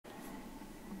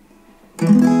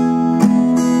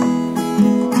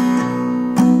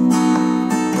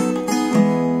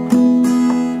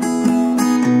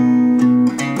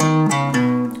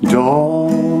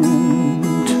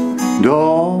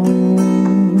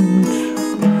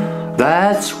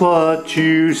That's what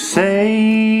you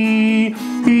say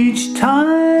each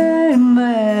time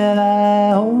that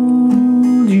I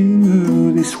hold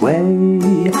you this way.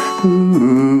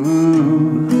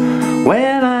 Ooh.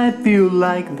 When I feel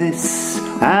like this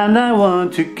and I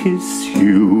want to kiss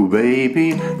you,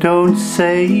 baby, don't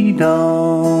say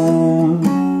don't.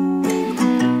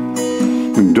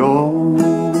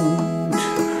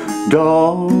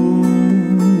 Don't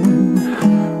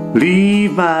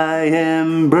leave my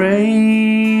embrace,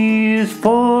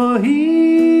 for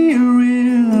here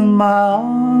in my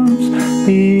arms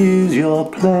is your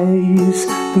place.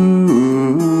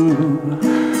 Ooh.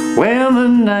 When the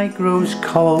night grows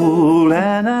cold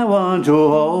and I want to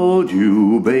hold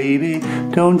you, baby,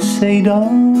 don't say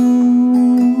don't.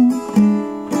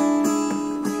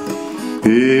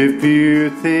 If you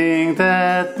think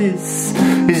that this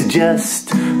is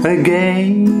just a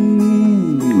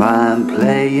game I'm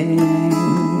playing,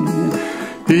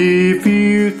 if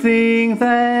you think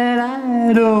that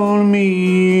I don't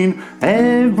mean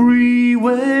every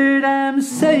word I'm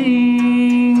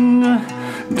saying,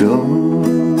 don't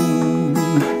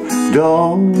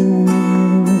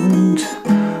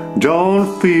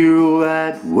feel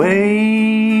that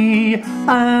way.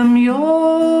 I'm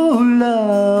your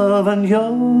love and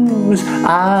yours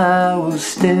I will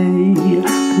stay.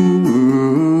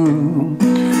 Ooh.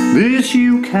 This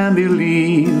you can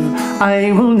believe,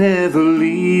 I will never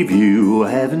leave you.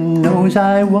 Heaven knows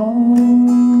I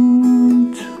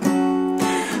won't.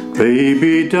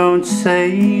 Baby, don't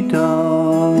say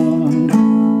don't.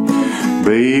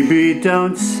 Baby,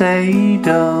 don't say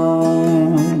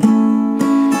don't.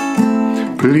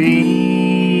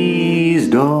 Please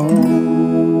don't.